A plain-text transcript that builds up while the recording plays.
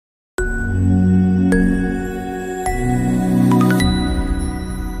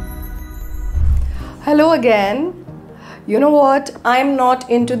Hello again. You know what? I'm not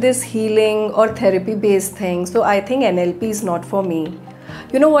into this healing or therapy based thing, so I think NLP is not for me.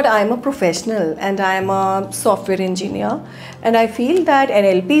 You know what? I'm a professional and I'm a software engineer, and I feel that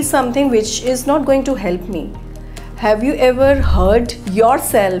NLP is something which is not going to help me. Have you ever heard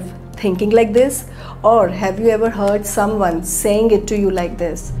yourself thinking like this? Or have you ever heard someone saying it to you like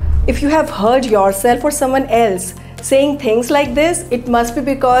this? If you have heard yourself or someone else saying things like this, it must be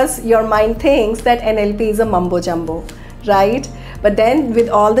because your mind thinks that NLP is a mumbo jumbo, right? But then, with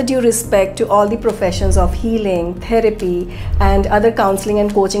all the due respect to all the professions of healing, therapy, and other counseling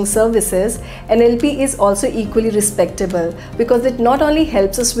and coaching services, NLP is also equally respectable because it not only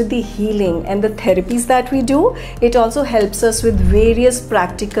helps us with the healing and the therapies that we do, it also helps us with various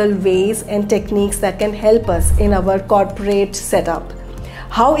practical ways and techniques that can help us in our corporate setup.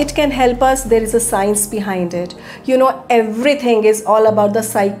 How it can help us, there is a science behind it. You know, everything is all about the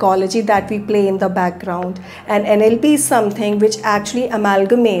psychology that we play in the background, and NLP is something which actually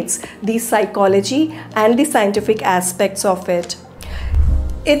amalgamates the psychology and the scientific aspects of it.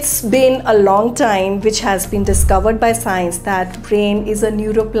 It's been a long time which has been discovered by science that brain is a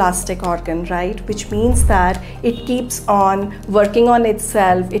neuroplastic organ, right? Which means that it keeps on working on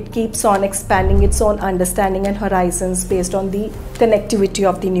itself, it keeps on expanding its own understanding and horizons based on the connectivity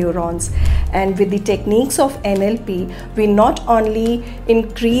of the neurons. And with the techniques of NLP, we not only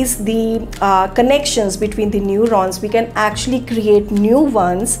increase the connections between the neurons, we can actually create new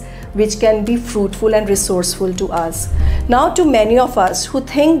ones which can be fruitful and resourceful to us. Now, to many of us who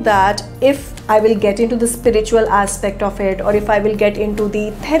think that if I will get into the spiritual aspect of it, or if I will get into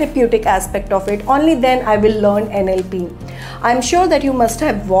the therapeutic aspect of it, only then I will learn NLP. I'm sure that you must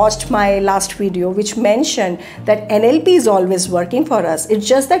have watched my last video which mentioned that NLP is always working for us. It's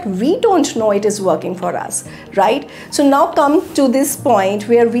just that we don't know it is working for us, right? So now come to this point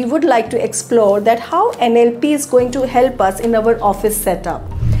where we would like to explore that how NLP is going to help us in our office setup.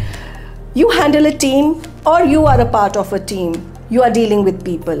 You handle a team, or you are a part of a team. You are dealing with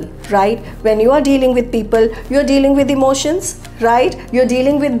people, right? When you are dealing with people, you're dealing with emotions, right? You're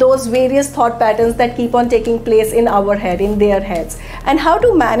dealing with those various thought patterns that keep on taking place in our head, in their heads. And how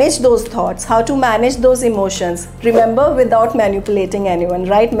to manage those thoughts, how to manage those emotions. Remember, without manipulating anyone,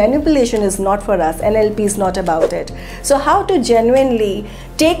 right? Manipulation is not for us. NLP is not about it. So how to genuinely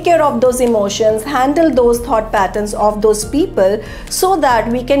take care of those emotions, handle those thought patterns of those people so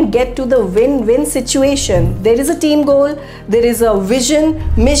that we can get to the win-win situation. There is a team goal, there is a vision,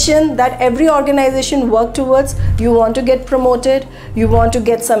 mission that every organization work towards. You want to get promoted, you want to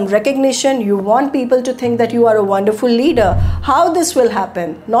get some recognition, you want people to think that you are a wonderful leader. How this will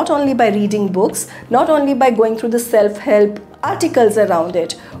happen? Not only by reading books, not only by going through the self-help articles around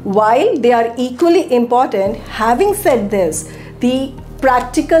it. While they are equally important, having said this, the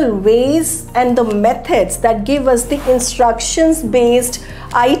practical ways and the methods that give us the instructions based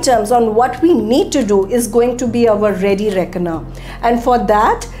items on what we need to do is going to be our ready reckoner. And for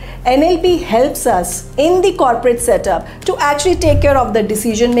that, NLP helps us in the corporate setup to actually take care of the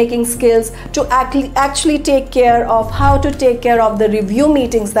decision making skills, to actually take care of how to take care of the review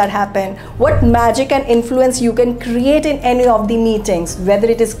meetings that happen, what magic and influence you can create in any of the meetings, whether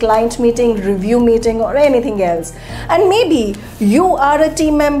it is client meeting, review meeting, or anything else. And maybe you are a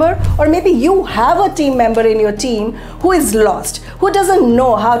team member, or maybe you have a team member in your team who is lost, who doesn't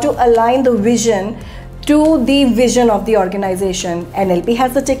know how to align the vision to the vision of the organization. NLP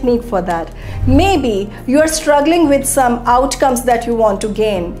has a technique for that. Maybe you are struggling with some outcomes that you want to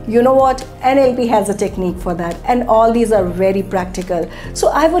gain. You know what? NLP has a technique for that, and all these are very practical. So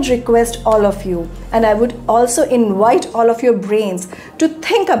I would request all of you, and I would also invite all of your brains to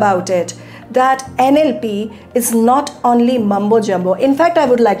think about it, that NLP is not only mumbo jumbo. In fact, I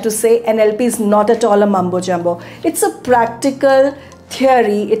would like to say NLP is not at all a mumbo jumbo. It's a practical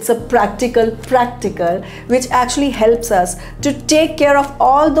theory, it's a practical which actually helps us to take care of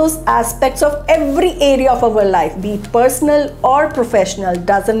all those aspects of every area of our life, be it personal or professional,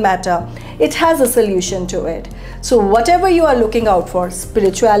 doesn't matter. It has a solution to it. So whatever you are looking out for,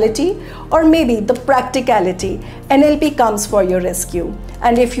 spirituality or maybe the practicality, NLP comes for your rescue.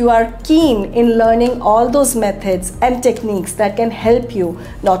 And if you are keen in learning all those methods and techniques that can help you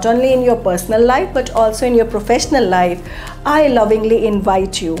not only in your personal life but also in your professional life, I lovingly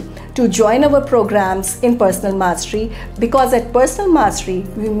invite you to join our programs in Personal Mastery, because at Personal Mastery,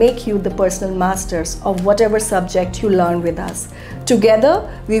 we make you the personal masters of whatever subject you learn with us. Together,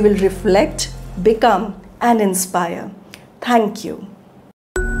 we will reflect, become, and inspire. Thank you.